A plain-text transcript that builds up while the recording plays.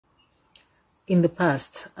In the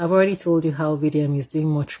past, I've already told you how VDM is doing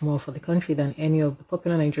much more for the country than any of the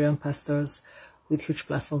popular Nigerian pastors with huge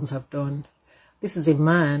platforms have done. This is a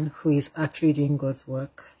man who is actually doing God's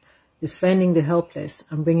work, defending the helpless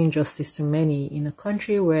and bringing justice to many in a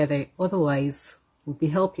country where they otherwise would be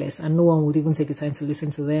helpless and no one would even take the time to listen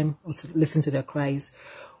to them or to listen to their cries,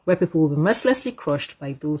 where people will be mercilessly crushed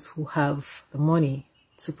by those who have the money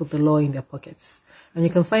to put the law in their pockets. And you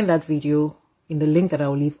can find that video in the link that I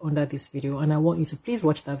will leave under this video, and I want you to please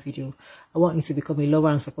watch that video. I want you to become a lover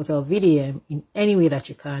and supporter of VDM in any way that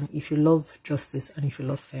you can, if you love justice and if you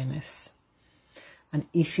love fairness. And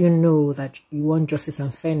if you know that you want justice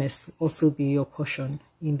and fairness to also be your portion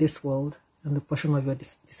in this world and the portion of your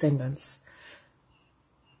descendants.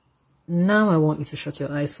 Now I want you to shut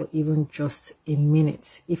your eyes for even just a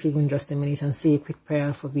minute, if even just a minute, and say a quick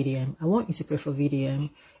prayer for VDM. I want you to pray for VDM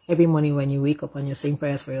every morning when you wake up and you're saying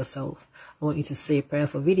prayers for yourself. I want you to say a prayer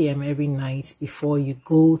for VDM every night before you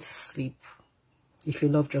go to sleep. If you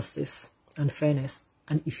love justice and fairness,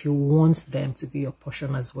 and if you want them to be your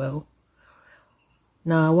portion as well.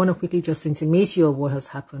 Now, I want to quickly just intimate you of what has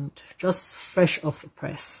happened, just fresh off the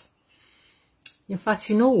press. In fact,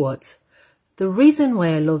 you know what? The reason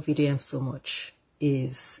why I love VDM so much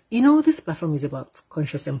is, you know, this platform is about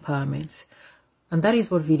conscious empowerment. And that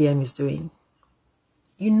is what VDM is doing.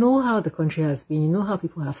 You know how the country has been. You know how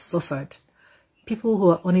people have suffered. People who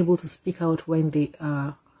are unable to speak out when they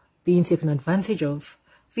are being taken advantage of.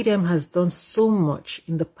 VDM has done so much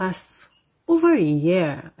in the past over a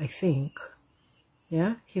year, I think.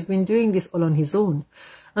 Yeah, he's been doing this all on his own.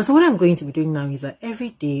 And so what I'm going to be doing now is that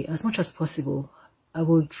every day, as much as possible, I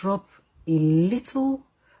will drop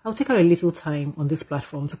I'll take out a little time on this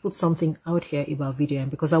platform to put something out here about VDM,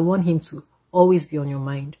 because I want him to always be on your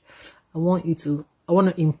mind. I want to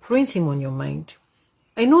imprint him on your mind.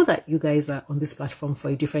 I know that you guys are on this platform for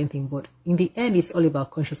a different thing, but in the end, it's all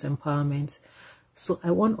about conscious empowerment. So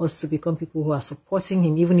I want us to become people who are supporting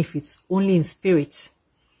him, even if it's only in spirit.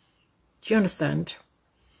 Do you understand?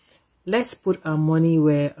 Let's put our money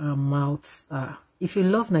where our mouths are. If you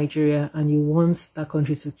love Nigeria and you want that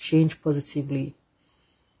country to change positively,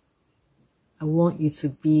 I want you to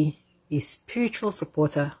be a spiritual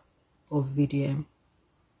supporter of VDM.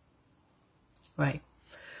 Right.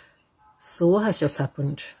 So what has just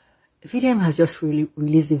happened? VDM has just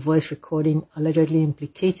released a voice recording allegedly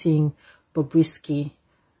implicating Bobrisky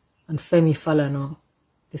and Femi Falana,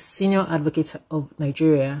 the senior advocate of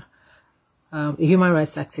Nigeria, a human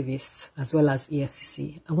rights activist, as well as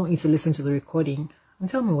EFCC. I want you to listen to the recording and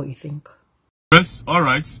tell me what you think. Yes, all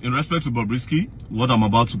right. In respect to Bobrisky, what I'm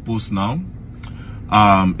about to post now,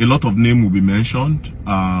 a lot of names will be mentioned.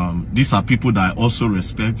 These are people that I also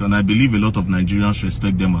respect, and I believe a lot of Nigerians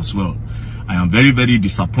respect them as well. I am very, very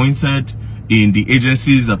disappointed in the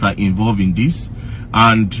agencies that are involved in this,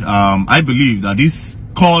 and I believe that this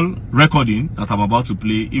call recording that I'm about to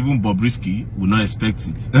play, even Bobrisky will not expect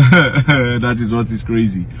it. That is what is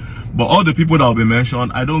crazy. But all the people that will be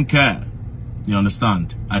mentioned, I don't care. You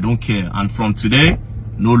understand? I don't care. And from today,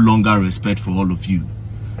 no longer respect for all of you.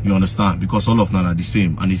 You understand? Because all of them are the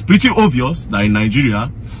same. And it's pretty obvious that in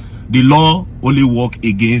Nigeria, the law only works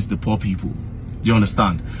against the poor people. Do you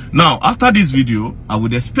understand? Now, after this video, I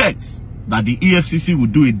would expect that the EFCC will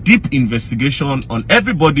do a deep investigation on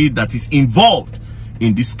everybody that is involved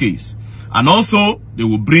in this case, and also they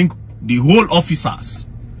will bring the whole officers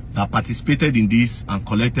that participated in this and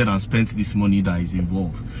collected and spent this money that is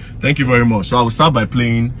involved. Thank you very much. So I will start by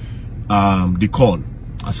playing the call.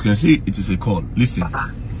 As you can see, it is a call. Listen.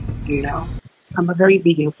 You know, I'm a very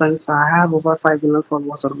big influencer. I have over 5 million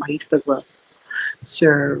followers on my Instagram,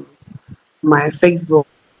 so my Facebook,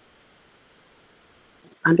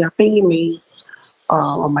 and they're paying me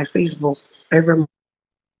on my Facebook every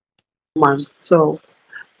month. So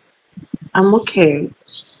I'm okay.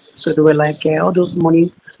 So they were like, yeah, all those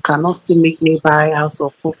money cannot still make me buy a house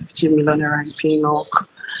of 450 million naira in Pinnock,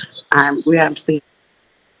 and where I'm staying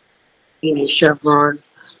in Chevron,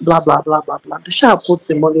 blah blah blah blah blah. The shah put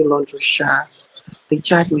the money laundry shah. They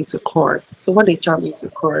charged me to court. So when they charged me to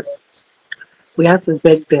court, we had to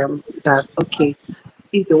beg them that, okay,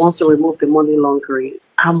 if they want to remove the money laundering,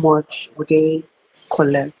 how much would they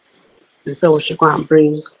collect? They said we should go and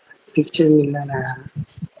bring 15 million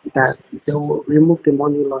that they will remove the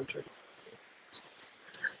money laundering.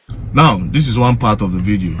 Now, this is one part of the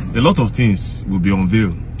video. A lot of things will be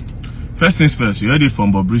unveiled. First things first, you heard it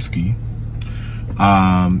from Bobrisky.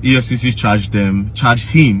 EFCC charged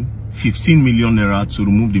him 15 million naira to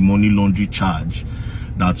remove the money laundry charge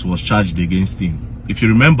that was charged against him. If you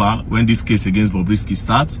remember, when this case against Bobrisky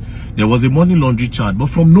starts, there was a money laundering charge, but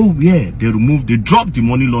from nowhere, they dropped the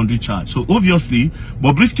money laundering charge. So obviously,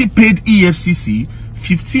 Bobrisky paid EFCC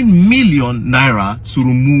 15 million naira to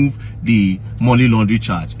remove the money laundering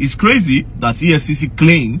charge. It's crazy that EFCC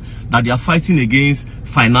claim that they are fighting against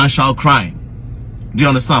financial crime. Do you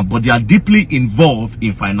understand? But they are deeply involved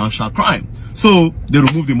in financial crime. So they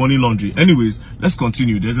remove the money laundering. Anyways, let's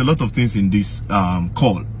continue. There's a lot of things in this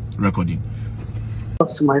call recording.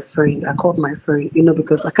 To my friend, I called my friend, you know,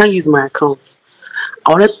 because I can't use my account.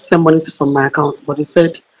 I wanted to send money from my account, but he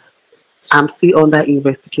said I'm still under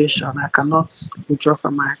investigation. I cannot withdraw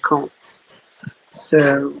from my account.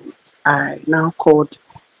 So I now called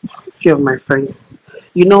a few of my friends.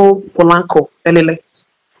 You know Polanco, Elele.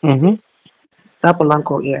 That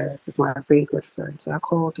Polanco, yeah, is my very good friend. So I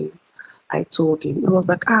called him. I told him. I was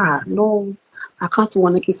like, no, I can't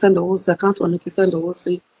want to send the whole. I can't want to send the whole.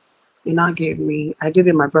 He now gave me, I gave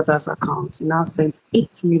him my brother's account. He now sent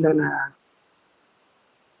 8 million naira.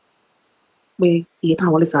 He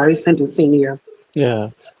can't send the same year. Yeah.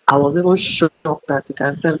 I was even shocked that he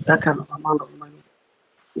can send that kind of amount of money.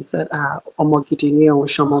 He said, Omogidini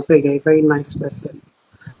Oshomobega, a very nice person.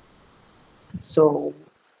 So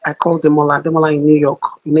I called Demola in New York.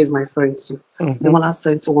 He is my friend too. Demola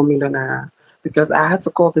sent 1 million naira. Because I had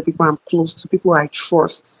to call the people I'm close to, people I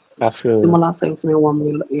trust. Demola sent me 1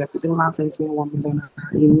 million. Yeah, Demola sent me 1 million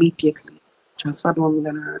immediately. Transferred 1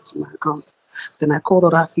 million to my account. Then I called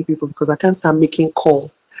other few people because I can't start making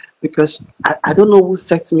call because I don't know who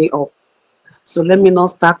set me up. So let me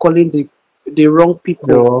not start calling the wrong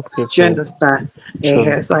people. Do you understand?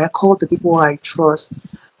 Sure. So I called the people I trust.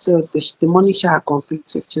 So the money share complete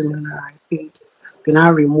 15 million I paid. They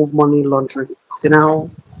now remove money laundering. They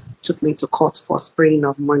now took me to court for spraying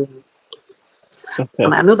of money.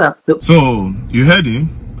 And I know that so you heard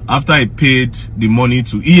him. After I paid the money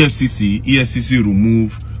to EFCC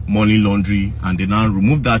removed money laundering and they now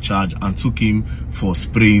removed that charge and took him for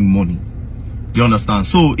spraying money. Do you understand?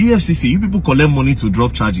 So EFCC, you people collect money to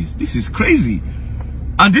drop charges. This is crazy.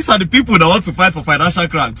 And these are the people that want to fight for financial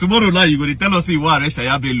crime. Tomorrow night, you're going to tell us you want to arrest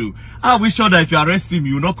Ayabelu. Are we sure that if you arrest him,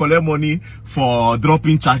 you will not collect money for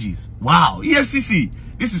dropping charges? Wow, EFCC.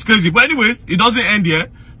 This is crazy. But anyways, it doesn't end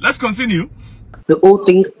here. Let's continue. The old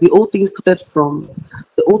things started from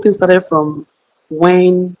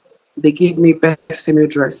when they gave me best female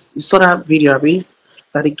dress. You saw that video, right?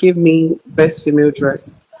 That they gave me best female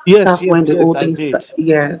dress. Yes, that's when the old things.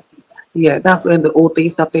 Yeah, that's when the old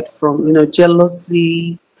things started from. You know,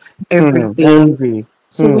 jealousy, everything. Envy.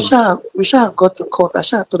 So we shall got to court. I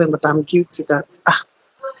shall told them that I'm guilty. That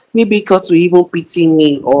maybe court will even pity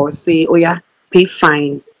me or say, oh yeah, pay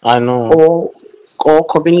fine. I know. Or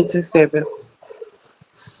community service.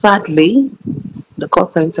 Sadly, the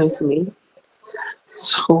court sentenced me.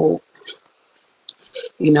 So,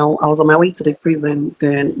 you know, I was on my way to the prison.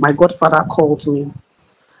 Then my godfather called me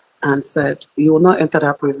and said, you will not enter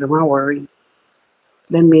that prison, don't worry.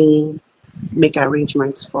 Let me make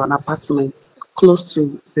arrangements for an apartment close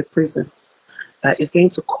to the prison. It's going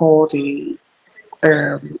to call the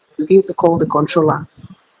controller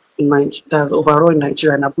in Nigeria, that's overall in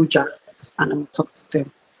Nigeria and Abuja, and I'm talk to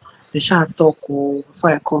them. They shall talk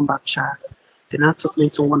before I come back. They now took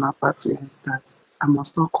me to one apartment that I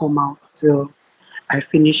must not come out till I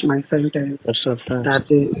finish my sentence. That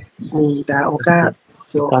the Oga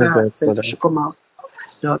said they should come out.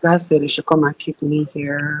 The Oga said they should come and keep me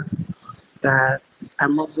here. That I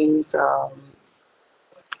mustn't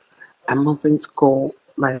go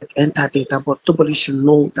like enter data, but nobody should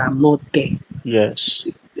know that I'm not there. Yes.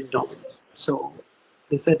 You know. So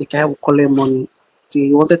they said the guy will collect money.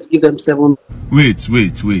 He wanted to give them 7. Wait. Who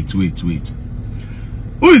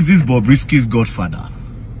is this Bobrisky's godfather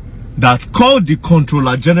that called the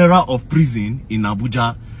Controller General of Prison in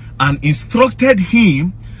Abuja and instructed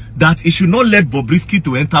him that he should not let Bobrisky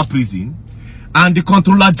to enter prison? And the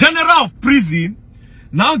Controller General of Prison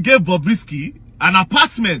now gave Bobrisky an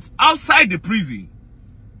apartment outside the prison.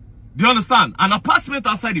 Do you understand? An apartment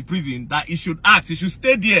outside the prison that he should act. He should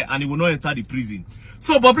stay there and he will not enter the prison.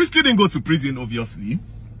 So Bobrisky didn't go to prison, obviously.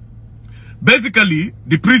 Basically,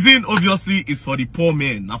 the prison, obviously, is for the poor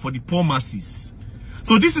men and for the poor masses.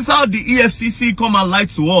 So this is how the EFCC come and lie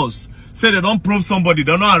to us. Say they don't probe somebody,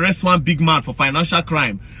 they don't arrest one big man for financial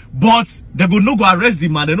crime. But they go no go arrest the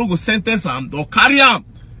man, they no go sentence him or carry him.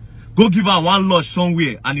 Go give him one lodge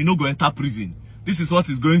somewhere and he no go enter prison. This is what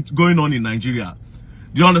is going on in Nigeria.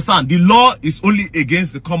 Do you understand? The law is only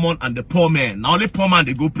against the common and the poor men. Now only poor man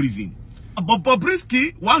they go prison. But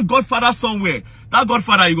Bobrisky, one godfather somewhere, that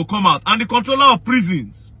godfather he go come out. And the controller of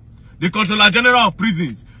prisons, the Controller General of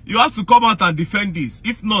Prisons, you have to come out and defend this.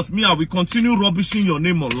 If not, me, I will continue rubbishing your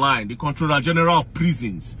name online, the Controller General of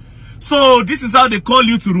Prisons. So this is how they call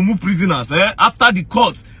you to remove prisoners. After the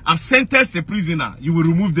court have sentenced a prisoner, you will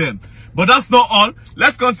remove them. But that's not all.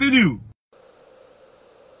 Let's continue.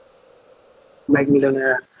 $9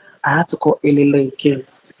 million. I had to call Elele again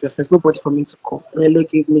because there's nobody for me to call. Elele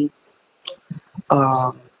gave me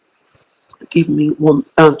 2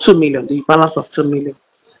 million, the balance of 2 million.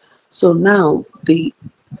 So now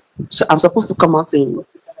I'm supposed to come out in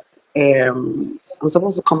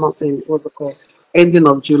what's it called? Ending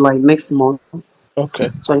of July next month. Okay.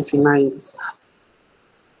 29th.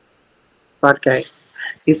 Bad guy.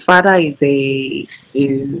 His father is a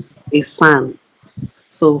son.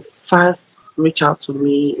 So Falz reached out to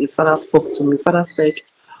me. His father spoke to me. His father said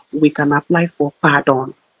we can apply for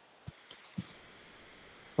pardon.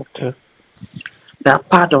 Okay. That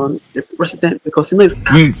pardon the president, because wait,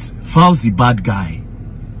 Falz the bad guy.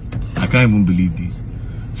 I can't even believe this.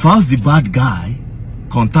 Falz the bad guy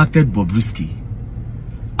contacted Bobrisky,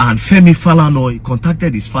 and Femi Falana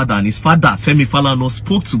contacted his father, and his father, Femi Falana,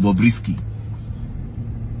 spoke to Bobrisky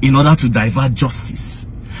in order to divert justice.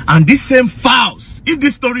 And this same Falz, if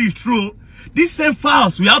this story is true, this same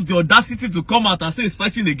Falz, we have the audacity to come out and say he's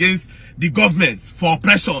fighting against the government for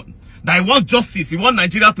oppression, that he wants justice, he wants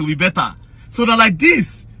Nigeria to be better. So that like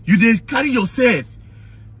this, you did carry yourself.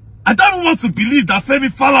 I don't want to believe that Femi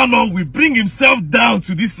Falana will bring himself down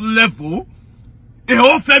to this level. A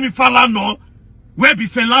whole Femi Falana, where be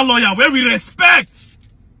Fela lawyer, where we respect.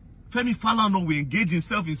 Femi Falana will engage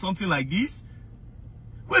himself in something like this.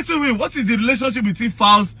 Wait, what is the relationship between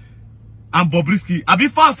Falz and Bobrisky? Abi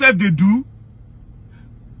Falz said they do?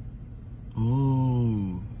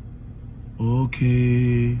 Oh,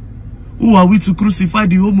 okay. Who are we to crucify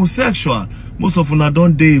the homosexual? Most of them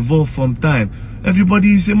don't they evolve from time.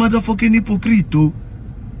 Everybody is a motherfucking hypocrite, though.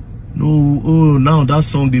 No, oh, now that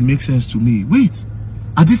song, they make sense to me. Wait,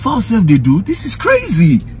 Abi Falz said they do? This is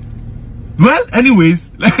crazy. Well,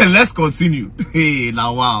 anyways, let's continue. Hey,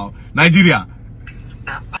 now wow. Nigeria.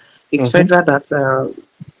 it's federal that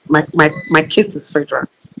my case is federal.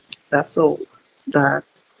 That's so that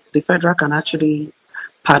the federal can actually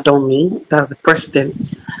pardon me. That's the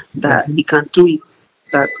president, that he can do it.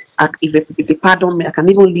 That if they pardon me, I can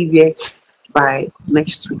even leave here by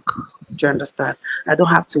next week. Do you understand? I don't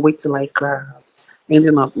have to wait till like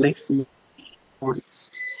ending of next month.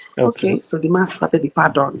 Okay, so the man started the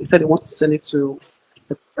pardon. He said he wants to send it to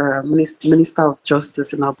the Minister of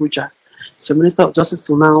Justice in Abuja. So Minister of Justice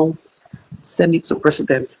will now send it to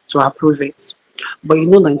President to approve it. But you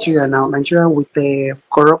know Nigeria now, Nigeria with the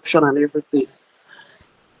corruption and everything,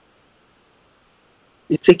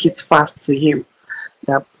 you take it fast to him.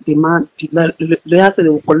 That the man, the lawyer said they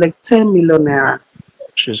will collect 10 million naira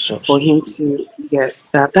for him to, yes,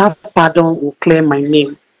 that pardon will clear my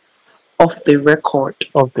name off the record.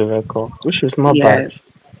 Off the record, which is not bad.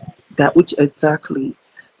 That which exactly.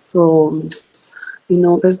 So, you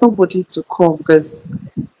know, there's nobody to call because,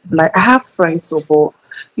 like, I have friends, so, but,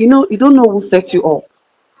 you know, you don't know who set you up,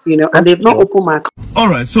 you know, and they've not opened my account. All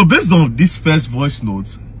right, so based on this first voice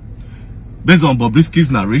notes, based on Bobrisky's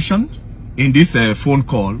narration in this phone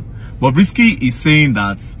call, Bobrisky is saying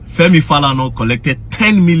that Femi Falana collected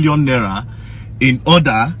 10 million naira in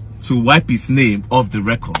order to wipe his name off the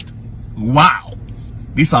record. Wow,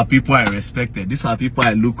 these are people I respected. These are people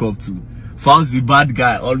I look up to. Falz the bad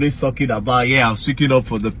guy, always talking about, yeah, I'm speaking up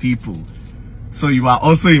for the people. So you are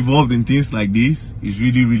also involved in things like this. It's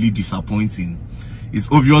really, really disappointing. It's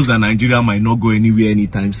obvious that Nigeria might not go anywhere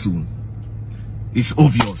anytime soon. It's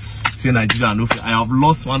obvious. Say Nigeria, no, I have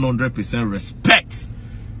lost 100%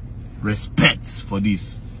 respect for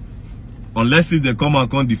this. Unless if they come and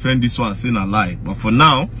can't defend this one saying a lie. But for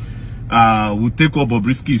now, we'll take what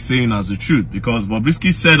Bobrisky is saying as the truth, because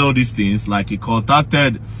Bobrisky said all these things like he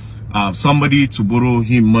contacted somebody to borrow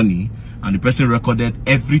him money and the person recorded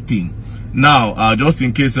everything. Now, just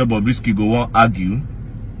in case Bobrisky go on argue,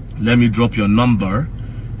 let me drop your number.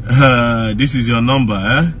 This is your number,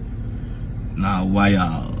 eh? Now,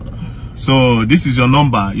 wow. So this is your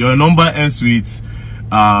number. Your number ends with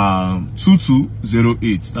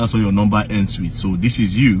 2208. That's what your number ends with. So this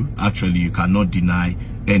is you. Actually, you cannot deny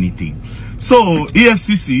anything. So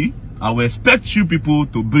EFCC, I will expect you people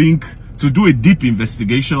to do a deep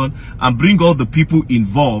investigation and bring all the people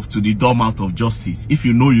involved to the doormat of justice if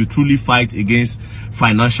you know you truly fight against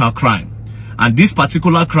financial crime. And this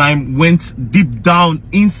particular crime went deep down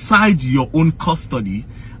inside your own custody,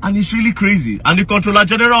 and it's really crazy. And the Controller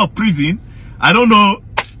General of Prison, I don't know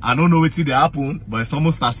what did happen, but it's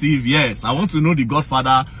almost as if, yes, I want to know the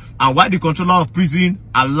godfather and why the controller of prison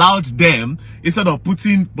allowed them, instead of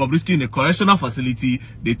putting Bobrisky in a correctional facility,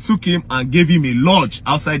 they took him and gave him a lodge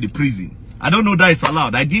outside the prison. I don't know that it's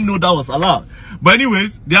allowed. I didn't know that was allowed. But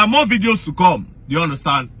anyways, there are more videos to come. Do you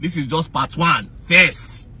understand? This is just part 1.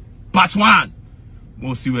 First. Part 1.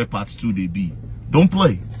 We'll see where part 2 they be. Don't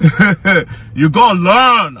play. You gotta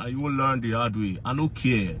learn, and you will learn the hard way. I don't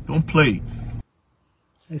care. Don't play.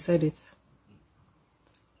 I said it.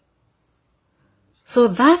 So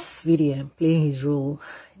that's VDM playing his role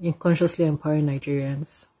in consciously empowering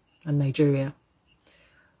Nigerians and Nigeria.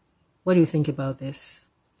 What do you think about this?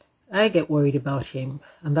 I get worried about him,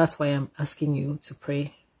 and that's why I'm asking you to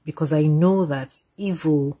pray, because I know that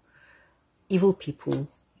evil people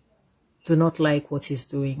do not like what he's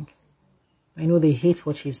doing. I know they hate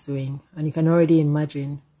what he's doing, and you can already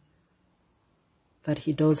imagine that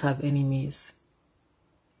he does have enemies.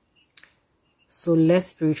 So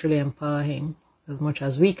let's spiritually empower him as much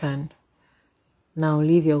as we can. Now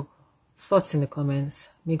leave your thoughts in the comments.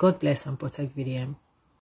 May God bless and protect VDM.